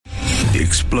The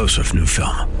explosive new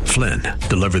film, Flynn,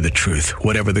 deliver the truth,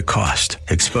 whatever the cost.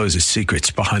 Exposes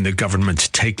secrets behind the government's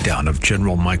takedown of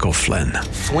General Michael Flynn.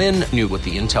 Flynn knew what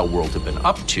the intel world had been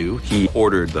up to. He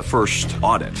ordered the first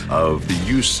audit of the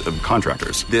use of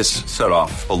contractors. This set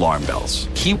off alarm bells.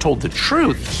 He told the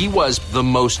truth. He was the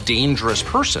most dangerous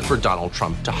person for Donald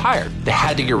Trump to hire. They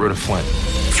had to get rid of Flynn.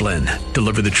 Flynn,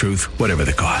 deliver the truth, whatever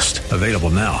the cost. Available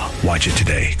now. Watch it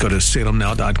today. Go to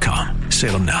salemnow.com.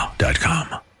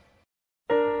 salemnow.com.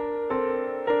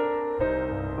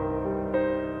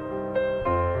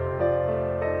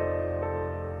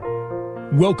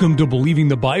 Welcome to Believing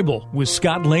the Bible with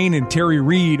Scott Lane and Terry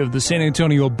Reed of the San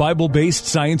Antonio Bible-Based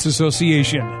Science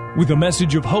Association, with a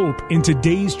message of hope in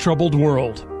today's troubled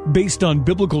world, based on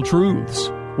biblical truths.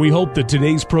 We hope that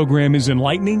today's program is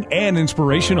enlightening and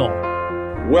inspirational.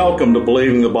 Welcome to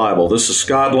Believing the Bible. This is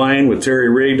Scott Lane with Terry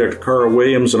Reed, Dr. Carl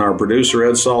Williams, and our producer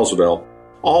Ed Salzadell,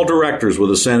 all directors with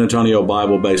the San Antonio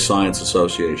Bible-Based Science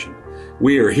Association.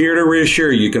 We are here to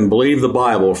reassure you can believe the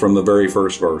Bible from the very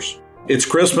first verse. It's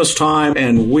Christmas time,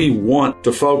 and we want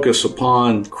to focus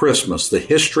upon Christmas, the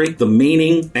history, the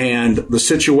meaning, and the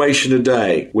situation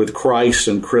today with Christ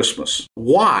and Christmas.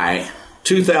 Why,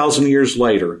 2,000 years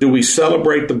later, do we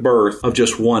celebrate the birth of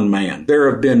just one man? There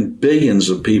have been billions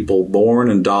of people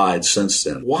born and died since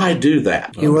then. Why do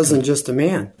that? He wasn't just a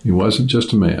man. He wasn't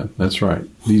just a man. That's right.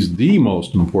 He's the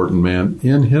most important man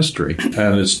in history.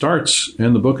 And it starts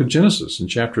in the book of Genesis in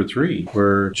chapter 3,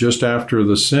 where just after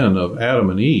the sin of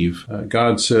Adam and Eve,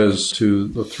 God says to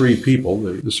the three people,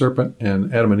 the serpent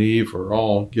and Adam and Eve are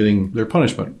all getting their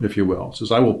punishment, if you will. He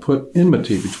says, I will put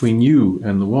enmity between you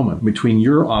and the woman, between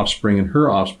your offspring and her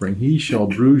offspring. He shall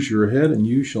bruise your head and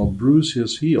you shall bruise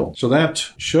his heel. So that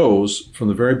shows from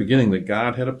the very beginning that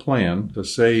God had a plan to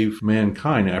save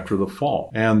mankind after the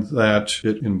fall, and that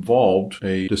it involved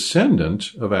a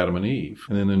descendant of Adam and Eve.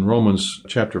 And then in Romans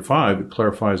chapter 5, it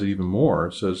clarifies it even more.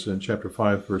 It says in chapter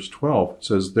 5, verse 12, it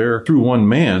says, there through one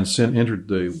man sin entered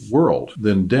the world,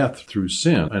 then death through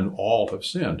sin, and all have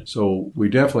sinned. So we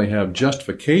definitely have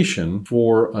justification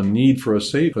for a need for a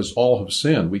Savior, because all have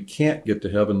sinned. We can't get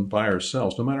to heaven by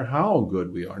ourselves. No matter how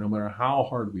good we are, no matter how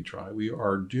hard we try, we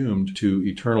are doomed to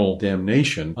eternal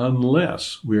damnation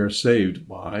unless we are saved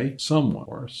by someone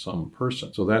or some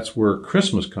person. So that's where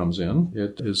Christmas comes in.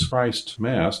 It is Christ's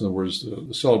Mass, in other words,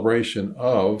 the celebration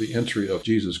of the entry of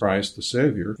Jesus Christ, the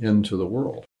Savior, into the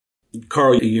world.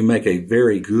 Carl, you make a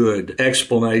very good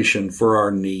explanation for our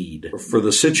need, for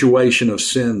the situation of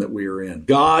sin that we are in.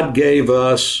 God gave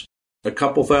us a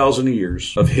couple thousand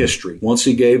years of history, once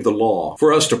he gave the law,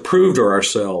 for us to prove to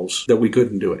ourselves that we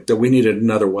couldn't do it, that we needed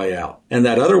another way out. And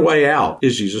that other way out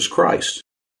is Jesus Christ.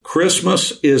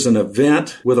 Christmas is an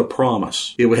event with a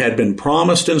promise. It had been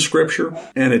promised in Scripture,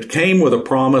 and it came with a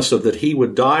promise of that he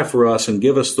would die for us and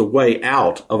give us the way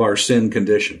out of our sin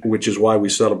condition, which is why we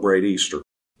celebrate Easter.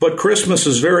 But Christmas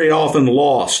is very often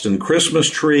lost in Christmas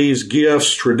trees,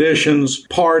 gifts, traditions,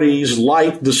 parties,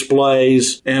 light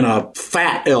displays, and a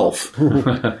fat elf.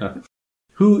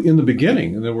 Who in the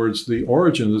beginning, in other words, the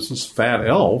origin of this fat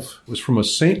elf was from a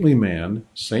saintly man,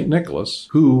 St. Nicholas,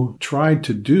 who tried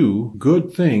to do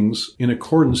good things in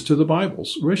accordance to the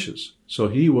Bible's wishes. So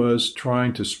he was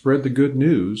trying to spread the good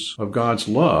news of God's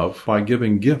love by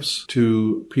giving gifts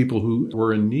to people who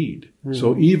were in need. Mm-hmm.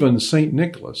 So even St.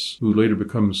 Nicholas, who later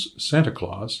becomes Santa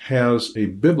Claus, has a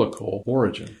biblical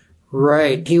origin.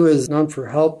 Right. He was known for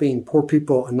helping poor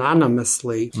people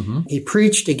anonymously. Mm-hmm. He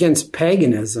preached against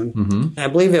paganism. Mm-hmm. I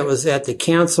believe it was at the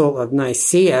Council of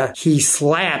Nicaea. He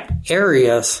slapped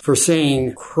Arius for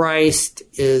saying Christ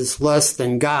is less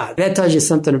than God. That tells you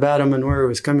something about him and where he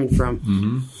was coming from.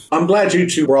 Mm-hmm. I'm glad you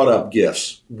two brought up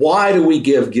gifts. Why do we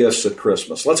give gifts at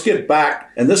Christmas? Let's get back,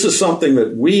 and this is something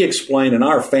that we explain in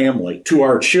our family to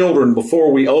our children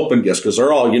before we open gifts, because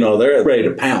they're all, they're ready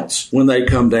to pounce when they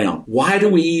come down. Why do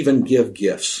we even give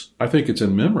gifts? I think it's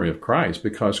in memory of Christ,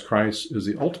 because Christ is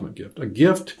the ultimate gift. A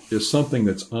gift is something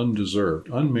that's undeserved,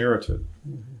 unmerited.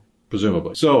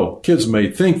 Presumably. So kids may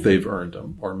think they've earned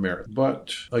them or merit,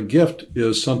 but a gift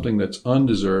is something that's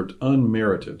undeserved,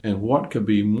 unmerited. And what could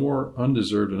be more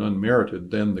undeserved and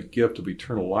unmerited than the gift of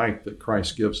eternal life that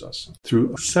Christ gives us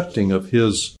through accepting of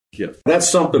his gift? That's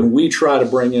something we try to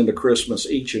bring into Christmas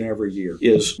each and every year,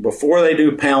 is before they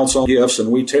do pounce on gifts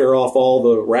and we tear off all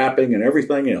the wrapping and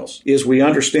everything else, is we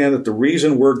understand that the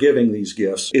reason we're giving these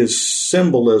gifts is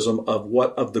symbolism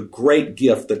of the great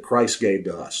gift that Christ gave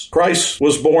to us. Christ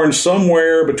was born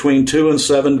somewhere between 2 and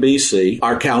 7 BC.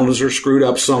 Our calendars are screwed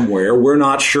up somewhere. We're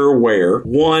not sure where.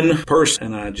 One person,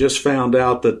 and I just found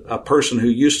out that a person who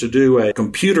used to do a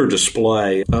computer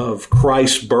display of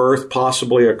Christ's birth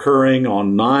possibly occurring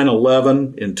on 9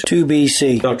 9/11 in 2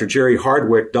 BC. Dr. Jerry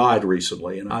Hardwick died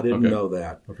recently, and I didn't know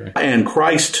that. Okay. And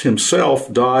Christ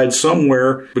himself died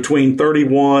somewhere between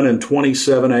 31 and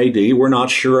 27 AD. We're not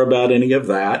sure about any of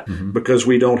that because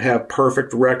we don't have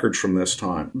perfect records from this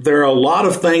time. There are a lot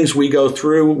of things we go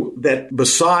through that,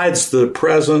 besides the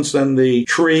presents and the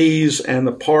trees and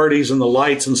the parties and the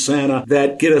lights in Santa,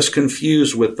 that get us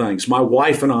confused with things. My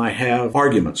wife and I have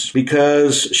arguments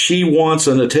because she wants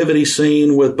a nativity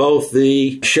scene with both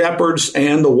the shepherds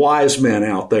and the wise men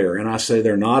out there. And I say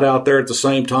they're not out there at the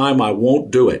same time. I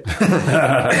won't do it.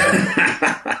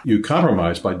 You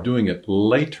compromise by doing it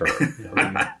later.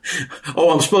 Oh,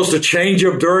 I'm supposed to change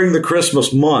them during the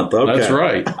Christmas month. Okay. That's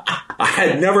right. I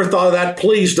had never thought of that.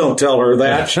 Please don't tell her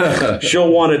that.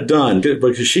 She'll want it done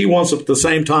because she wants it at the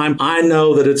same time. I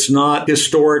know that it's not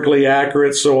historically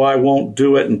accurate, so I won't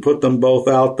do it and put them both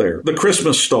out there. The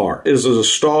Christmas star. Is it a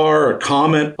star, a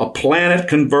comet, a planet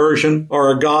conversion,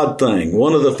 or a God thing?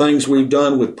 One of the things we've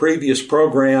done with previous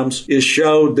programs is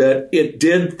showed that it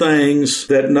did things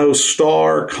that no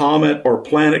star, comet, or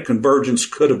planet convergence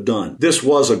could have done. This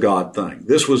was a God thing.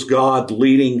 This was God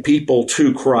leading people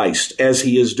to Christ, as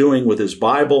he is doing with his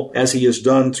Bible, as he has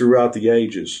done throughout the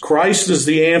ages. Christ is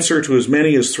the answer to as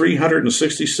many as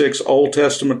 366 Old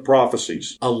Testament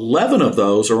prophecies. 11 of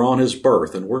those are on his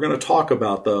birth, and we're going to talk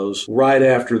about those right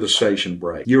after the station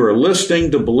break. You are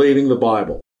listening to Believing the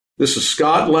Bible. This is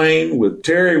Scott Lane with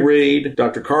Terry Reed,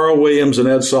 Dr. Carl Williams, and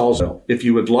Ed Salzell. If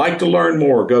you would like to learn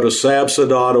more, go to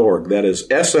sabsa.org. That is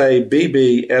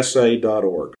sabbsa.org.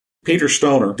 Peter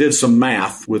Stoner did some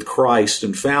math with Christ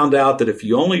and found out that if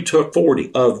you only took 40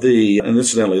 of the, and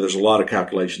incidentally, there's a lot of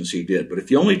calculations he did, but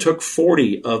if you only took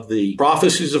 40 of the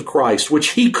prophecies of Christ,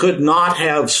 which he could not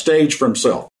have staged for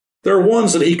himself, there are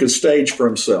ones that he could stage for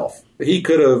himself. He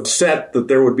could have set that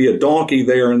there would be a donkey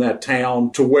there in that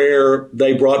town to where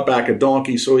they brought back a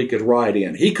donkey so he could ride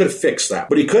in. He could fix that,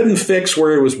 but he couldn't fix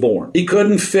where he was born. He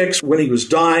couldn't fix when he was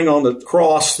dying on the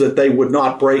cross that they would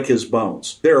not break his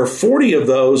bones. There are 40 of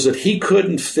those that he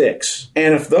couldn't fix.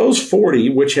 And if those 40,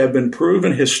 which have been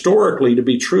proven historically to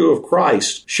be true of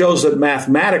Christ, shows that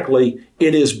mathematically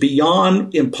it is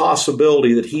beyond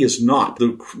impossibility that he is not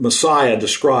the Messiah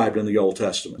described in the Old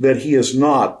Testament, that he is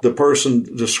not the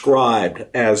person described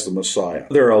as the Messiah.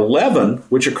 There are 11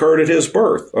 which occurred at his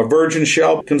birth. A virgin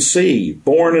shall conceive,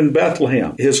 born in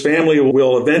Bethlehem. His family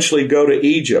will eventually go to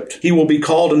Egypt. He will be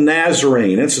called a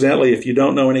Nazarene. Incidentally, if you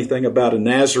don't know anything about a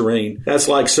Nazarene, that's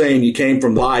like saying you came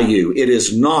from the bayou. It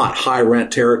is not high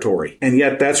rent territory. And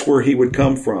yet that's where he would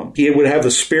come from. He would have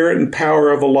the spirit and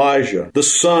power of Elijah, the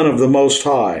son of the Most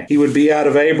High. He would be out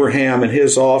of Abraham and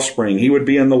his offspring. He would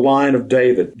be in the line of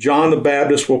David. John the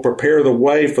Baptist will prepare the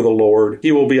way for the Lord.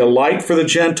 He will be a light for the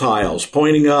Gentiles,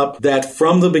 pointing up that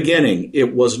from the beginning,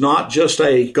 it was not just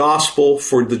a gospel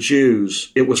for the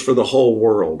Jews, it was for the whole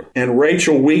world. And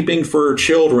Rachel weeping for her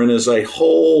children is a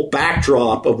whole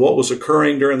backdrop of what was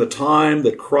occurring during the time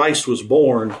that Christ was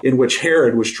born, in which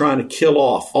Herod was trying to kill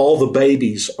off all the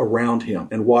babies around him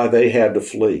and why they had to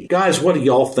flee. Guys, what do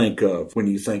y'all think of when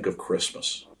you think of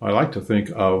Christmas? I like to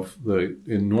think of the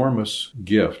enormous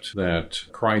gift that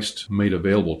Christ made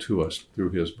available to us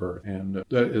through his birth. And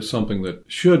that is something that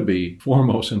should be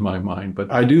foremost in my mind.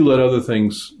 But I do let other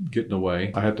things get in the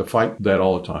way. I have to fight that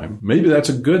all the time. Maybe that's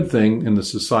a good thing in the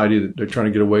society that they're trying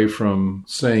to get away from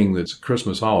saying that it's a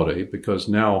Christmas holiday, because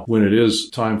now when it is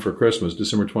time for Christmas,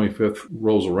 December 25th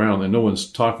rolls around and no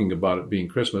one's talking about it being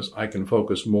Christmas, I can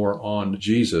focus more on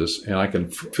Jesus and I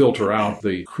can filter out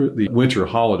the winter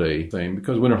holiday thing,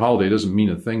 because winter holiday doesn't mean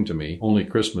a thing to me. Only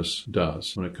Christmas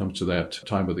does when it comes to that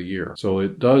time of the year. So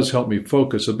it does help me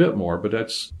focus a bit more, but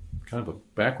that's kind of a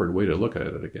backward way to look at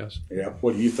it, I guess. Yeah.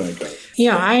 What do you think of it?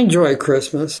 Yeah, I enjoy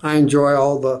Christmas. I enjoy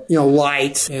all the,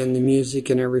 lights and the music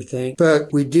and everything.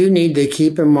 But we do need to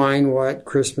keep in mind what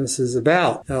Christmas is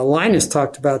about. Linus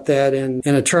talked about that in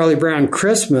a Charlie Brown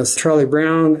Christmas. Charlie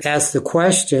Brown asked the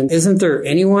question, isn't there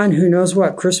anyone who knows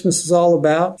what Christmas is all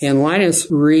about? And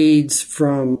Linus reads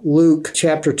from Luke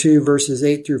chapter 2, verses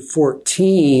 8 through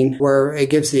 14, where it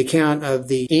gives the account of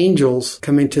the angels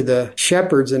coming to the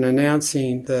shepherds and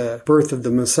announcing the birth of the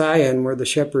Messiah and where the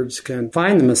shepherds can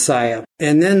find the Messiah.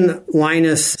 And then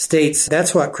Linus states,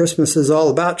 that's what Christmas is all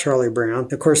about, Charlie Brown.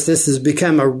 Of course, this has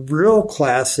become a real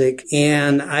classic,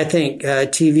 and I think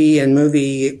TV and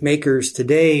movie makers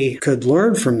today could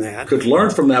learn from that. But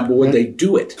would they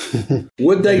do it?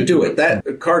 Would they do it?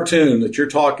 That cartoon that you're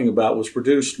talking about was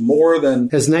produced more than...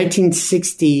 It was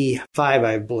 1965,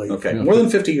 I believe. Okay, more than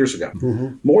 50 years ago.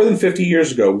 Mm-hmm. More than 50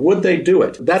 years ago. Would they do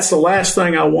it? That's the last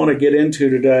thing I want to get into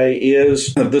today today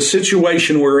is the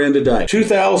situation we're in today.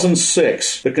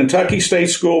 2006, the Kentucky State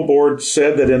School Board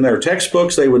said that in their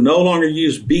textbooks they would no longer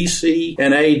use BC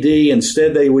and AD.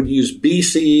 Instead, they would use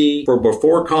BCE for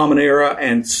before Common Era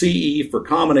and CE for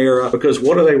Common Era, because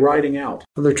what are they writing out?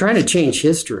 Well, they're trying to change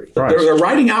history. They're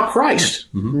writing out Christ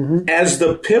as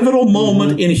the pivotal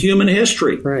moment in human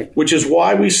history, which is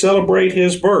why we celebrate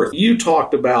his birth. You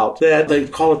talked about that. They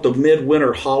call it the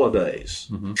midwinter holidays,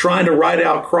 trying to write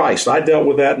out Christ. I dealt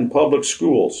with that in public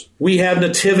schools. We have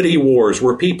nativity wars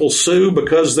where people sue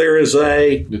because there is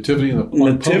a nativity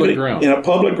in public grounds. In a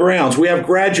public grounds. We have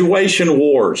graduation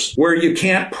wars where you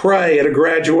can't pray at a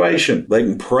graduation. They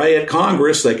can pray at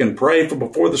Congress. They can pray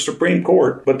before the Supreme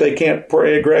Court, but they can't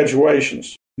pray at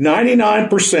graduations.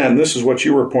 99%, this is what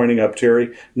you were pointing up,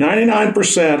 Terry,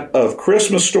 99% of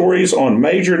Christmas stories on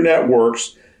major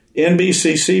networks,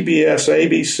 NBC, CBS,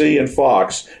 ABC, and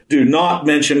Fox, do not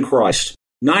mention Christ.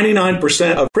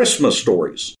 99% of Christmas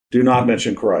stories do not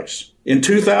mention Christ. In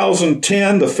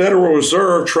 2010, the Federal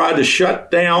Reserve tried to shut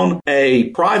down a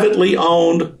privately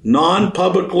owned,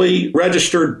 non-publicly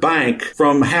registered bank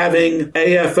from having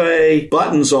AFA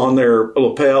buttons on their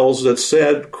lapels that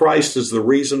said Christ is the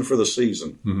reason for the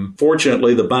season.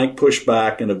 Fortunately, the bank pushed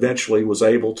back and eventually was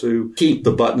able to keep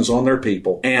the buttons on their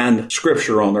people and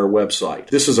scripture on their website.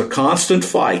 This is a constant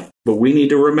fight, but we need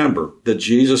to remember that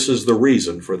Jesus is the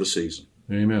reason for the season.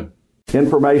 Amen.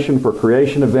 Information for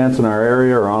creation events in our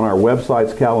area are on our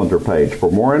website's calendar page. For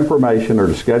more information or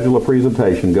to schedule a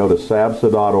presentation, go to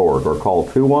sabsa.org or call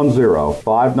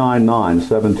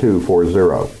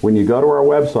 210-599-7240. When you go to our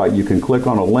website, you can click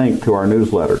on a link to our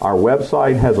newsletter. Our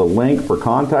website has a link for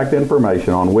contact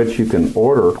information on which you can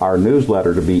order our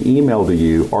newsletter to be emailed to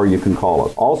you, or you can call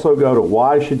us. Also go to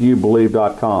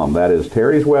whyshouldyoubelieve.com. That is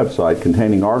Terry's website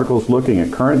containing articles looking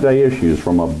at current day issues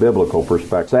from a biblical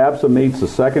perspective. SABSA meets the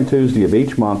second Tuesday of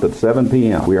each month at 7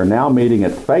 p.m. We are now meeting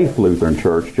at Faith Lutheran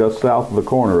Church just south of the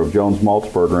corner of Jones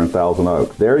Maltzberger and Thousand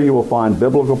Oaks. There you will find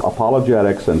biblical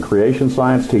apologetics and creation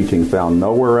science teaching found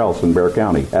nowhere else in Bexar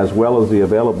County, as well as the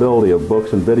availability of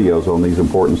books and videos on these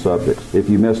important subjects. If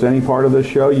you missed any part of this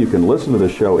show, you can listen to the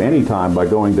show anytime by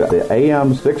going to the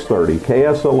AM 630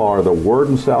 KSLR, the Word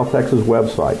in South Texas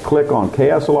website. Click on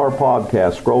KSLR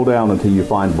Podcast, scroll down until you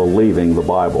find Believing the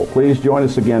Bible. Please join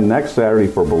us again next Saturday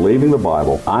for Believing the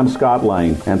Bible. I'm Scott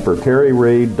Lane, and for Terry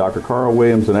Reed, Dr. Carl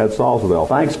Williams, and Ed Salzadell,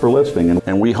 thanks for listening,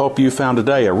 and we hope you found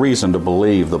today a reason to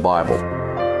believe the Bible.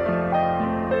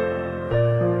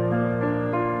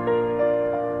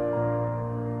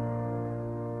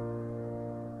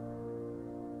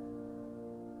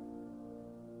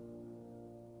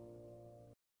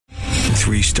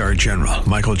 Three-star General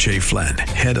Michael J. Flynn,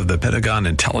 head of the Pentagon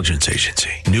Intelligence Agency,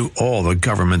 knew all the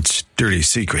government's dirty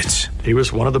secrets. He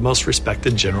was one of the most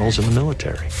respected generals in the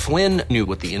military. Flynn knew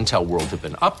what the intel world had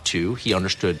been up to. He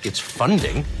understood its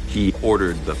funding. He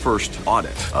ordered the first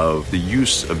audit of the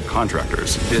use of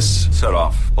contractors. This set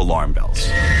off alarm bells.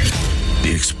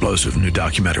 The explosive new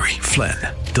documentary, Flynn,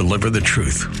 Deliver the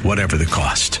Truth, Whatever the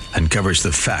Cost, uncovers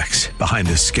the facts behind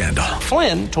this scandal.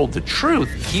 Flynn told the truth.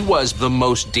 He was the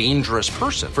most dangerous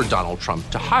person for Donald Trump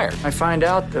to hire. I find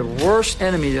out the worst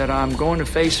enemy that I'm going to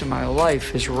face in my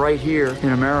life is right here in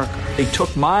America. They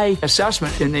took my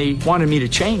assessment and they wanted me to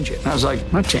change it. And I was like,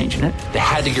 I'm not changing it. They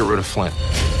had to get rid of Flynn.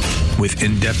 With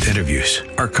in-depth interviews,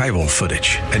 archival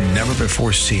footage, and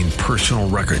never-before-seen personal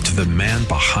records of the man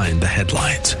behind the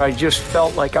headlines. I just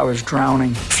felt like I was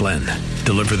drowning. Flynn,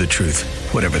 Deliver the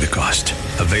Truth, Whatever the Cost.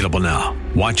 Available now.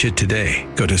 Watch it today.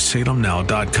 Go to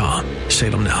salemnow.com.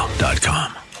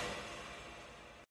 salemnow.com.